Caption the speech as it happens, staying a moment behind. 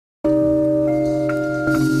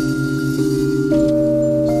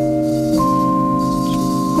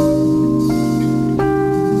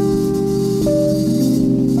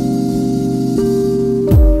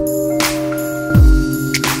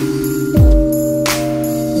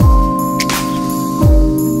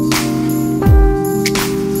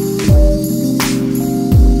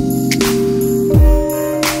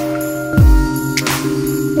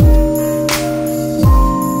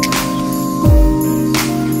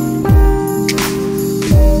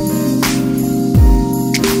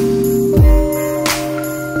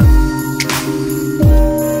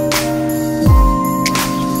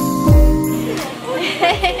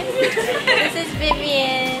This is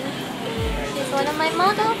Viviane. She's one of my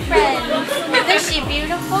model friends. Isn't she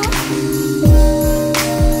beautiful?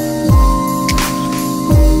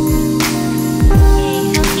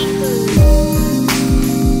 Yay, healthy food.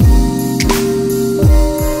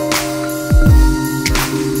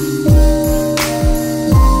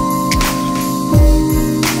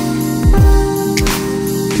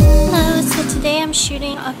 Hello, so today I'm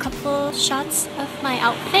shooting a couple shots of my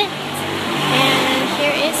outfit. And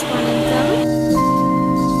here is one of them.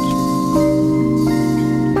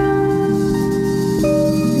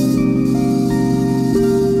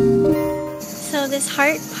 So this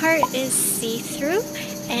heart part is see-through,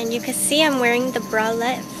 and you can see I'm wearing the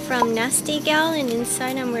bralette from Nasty Gal, and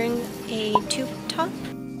inside I'm wearing a tube top.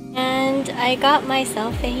 And I got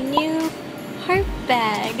myself a new heart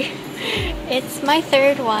bag. It's my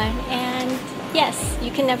third one, and yes,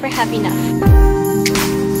 you can never have enough.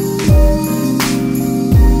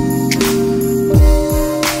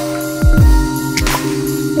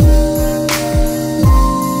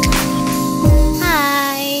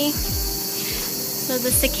 The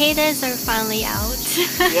cicadas are finally out.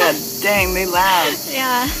 Yeah, dang, they loud.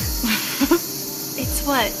 Yeah. It's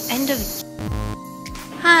what? End of...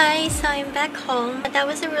 Hi, so I'm back home. That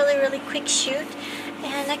was a really quick shoot.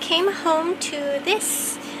 And I came home to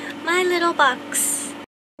this, my little box.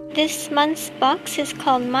 This month's box is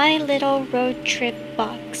called My Little Road Trip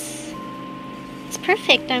Box. It's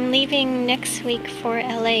perfect. I'm leaving next week for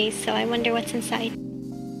LA, so I wonder what's inside.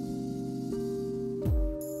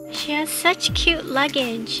 She has such cute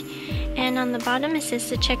luggage, and on the bottom it says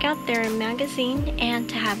to check out their magazine and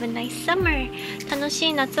to have a nice summer. 楽し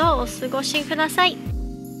い夏をお過ごしください.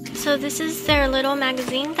 So this is their little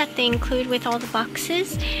magazine that they include with all the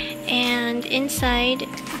boxes, and inside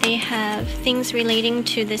they have things relating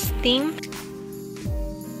to this theme.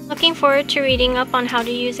 Looking forward to reading up on how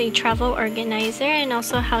to use a travel organizer and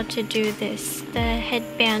also how to do this, the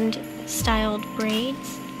headband styled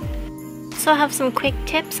braids. Also have some quick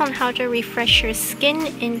tips on how to refresh your skin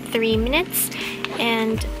in 3 minutes,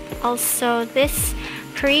 and also this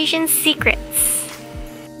Parisian secrets.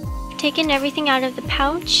 Taken everything out of the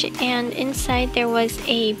pouch, and inside there was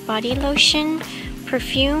a body lotion,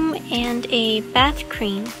 perfume, and a bath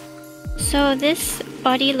cream. So this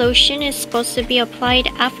body lotion is supposed to be applied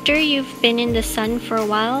after you've been in the sun for a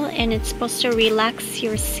while, and it's supposed to relax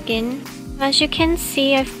your skin. As you can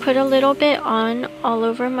see, I've put a little bit on all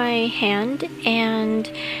over my hand, and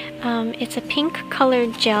it's a pink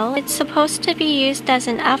colored gel. It's supposed to be used as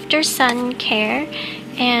an after sun care,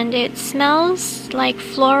 and it smells like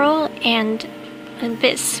floral and a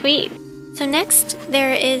bit sweet. So next,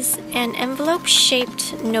 there is an envelope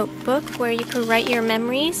shaped notebook where you can write your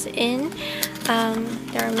memories in.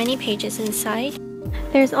 There are many pages inside.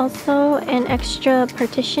 There's also an extra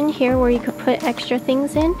partition here where you could put extra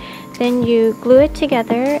things in. Then you glue it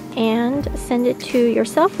together and send it to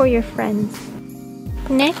yourself or your friends.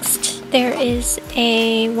 Next, there is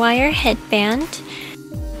a wire headband.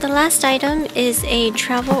 The last item is a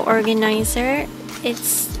travel organizer.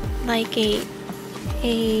 It's like a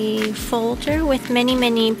folder with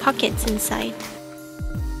many pockets inside.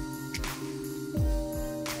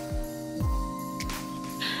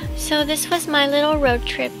 So this was my little road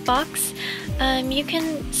trip box. You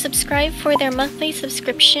can subscribe for their monthly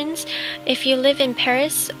subscriptions if you live in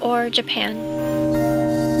Paris or Japan.